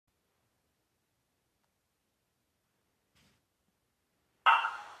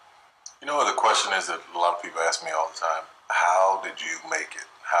You know what the question is that a lot of people ask me all the time? How did you make it?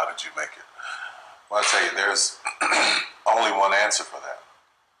 How did you make it? Well, I tell you, there's only one answer for that.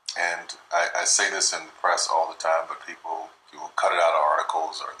 And I say this in the press all the time, but people will cut it out of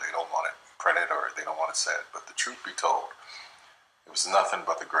articles, or they don't want it printed, or they don't want it said. But the truth be told, it was nothing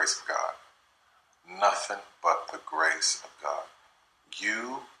but the grace of God. Nothing but the grace of God.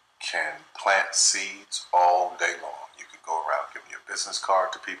 You can plant seeds all day long. You can go around giving your business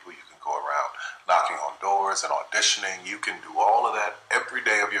card to people. You can go around knocking on doors and auditioning. You can do all of that every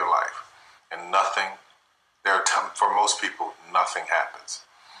day of your life. And nothing, for most people, nothing happens.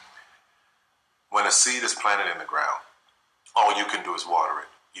 When a seed is planted in the ground, all you can do is water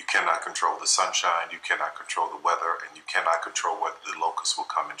it. You cannot control the sunshine, you cannot control the weather, and you cannot control whether the locusts will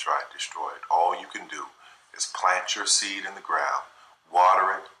come and try and destroy it. All you can do is plant your seed in the ground,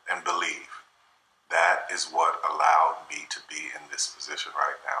 water it, and believe. That is what allowed me to be in this position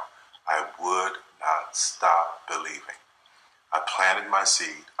right now. I would not stop believing. I planted my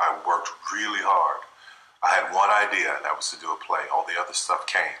seed. I worked really hard. I had one idea, and that was to do a play. All the other stuff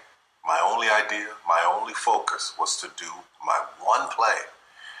came. My only idea, my only focus was to do my one play.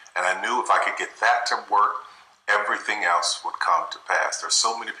 And I knew if I could get that to work, everything else would come to pass. There's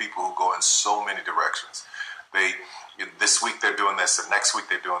so many people who go in so many directions. This week they're doing this, and next week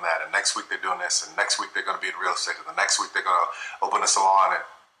they're doing that, and next week they're doing this, and next week they're going to be in real estate, and the next week they're going to open a salon. And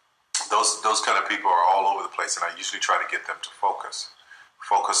those kind of people are all over the place, and I usually try to get them to focus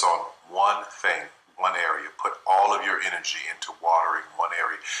on one thing, one area. Put all of your energy into watering one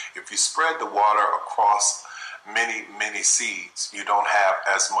area. If you spread the water across many seeds, you don't have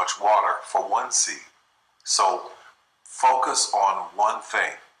as much water for one seed. So focus on one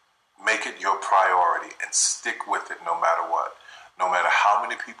thing. Make it your priority and stick with it no matter what. No matter how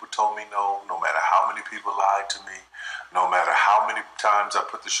many people told me no matter how many people lied to me, no matter how many times I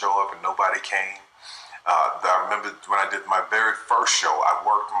put the show up and nobody came. I remember when I did my very first show, I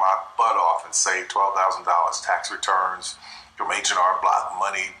worked my butt off and saved $12,000 tax returns from H&R Block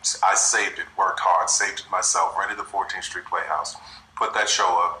money. I saved it, worked hard, saved it myself, rented the 14th Street Playhouse, put that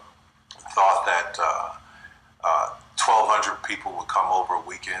show up, thought that 1,200 people would come over a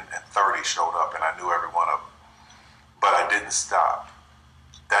weekend, and 30 showed up, and I knew every one of them. But I didn't stop.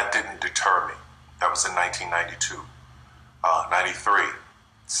 That didn't deter me. That was in 1992. 93,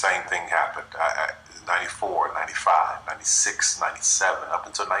 same thing happened. 94, 95, 96, 97, up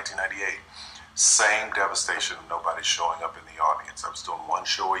until 1998. Same devastation of nobody showing up in the audience. I was doing one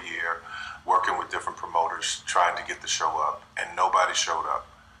show a year, working with different promoters, trying to get the show up, and nobody showed up.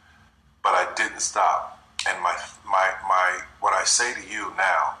 But I didn't stop. And my what I say to you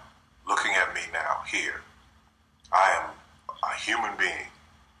now, looking at me now, here, I am a human being.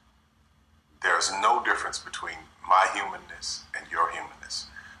 There's no difference between my humanness and your humanness.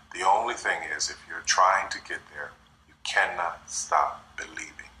 The only thing is, if you're trying to get there, you cannot stop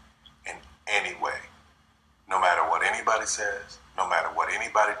believing in any way. No matter what anybody says, no matter what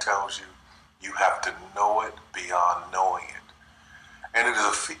anybody tells you, you have to know it beyond knowing it. And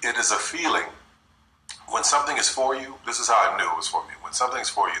it is a feeling. When something is for you, this is how I knew it was for me. When something's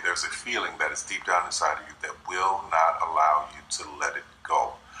for you, there's a feeling that is deep down inside of you that will not allow you to let it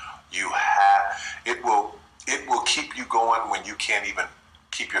go. It will keep you going when you can't even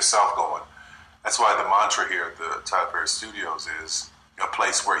keep yourself going. That's why the mantra here at the Tyler Perry Studios is a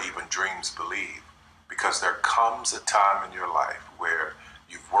place where even dreams believe. Because there comes a time in your life where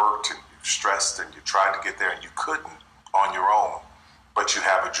you've worked and you've stressed and you tried to get there and you couldn't on your own, but you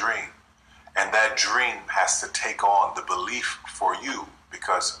have a dream. And that dream has to take on the belief for you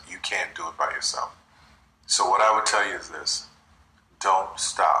because you can't do it by yourself. So what I would tell you is this: don't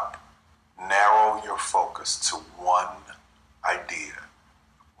stop. Narrow your focus to one idea,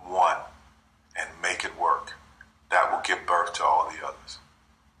 and make it work. That will give birth to all the others.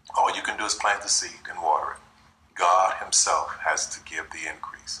 All you can do is plant the seed and water it. God himself has to give the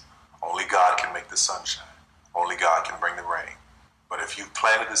increase. Only God can make the sunshine. Only God can bring the rain. But if you've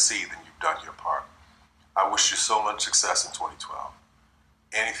planted the seed, then you've done your part. I wish you so much success in 2012.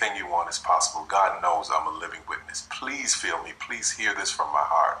 Anything you want is possible. God knows I'm a living witness. Please feel me. Please hear this from my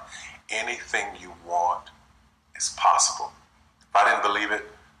heart. Anything you want is possible. If I didn't believe it,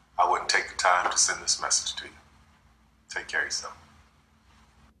 I wouldn't take the time to send this message to you. Take care of yourself.